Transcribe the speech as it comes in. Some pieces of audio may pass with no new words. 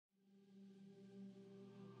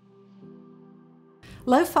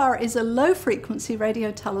LOFAR is a low-frequency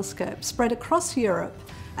radio telescope spread across Europe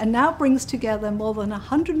and now brings together more than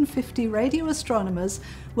 150 radio astronomers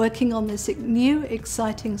working on this new,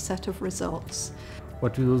 exciting set of results.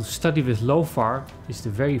 What we will study with LOFAR is the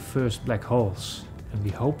very first black holes, and we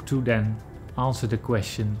hope to then answer the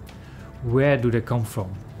question, where do they come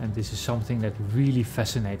from? And this is something that really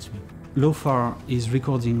fascinates me. LOFAR is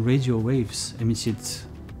recording radio waves emitted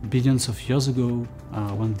billions of years ago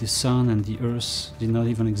when the Sun and the Earth did not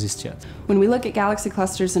even exist yet. When we look at galaxy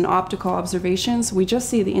clusters in optical observations, we just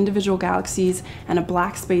see the individual galaxies and a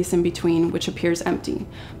black space in between, which appears empty.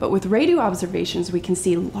 But with radio observations, we can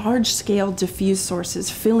see large-scale diffuse sources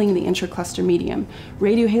filling the intercluster medium,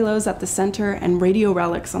 radio halos at the center, and radio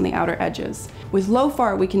relics on the outer edges. With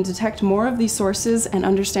LOFAR, we can detect more of these sources and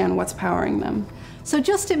understand what's powering them. So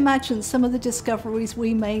just imagine some of the discoveries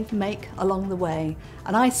we may make along the way,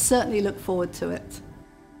 and I certainly look forward to it.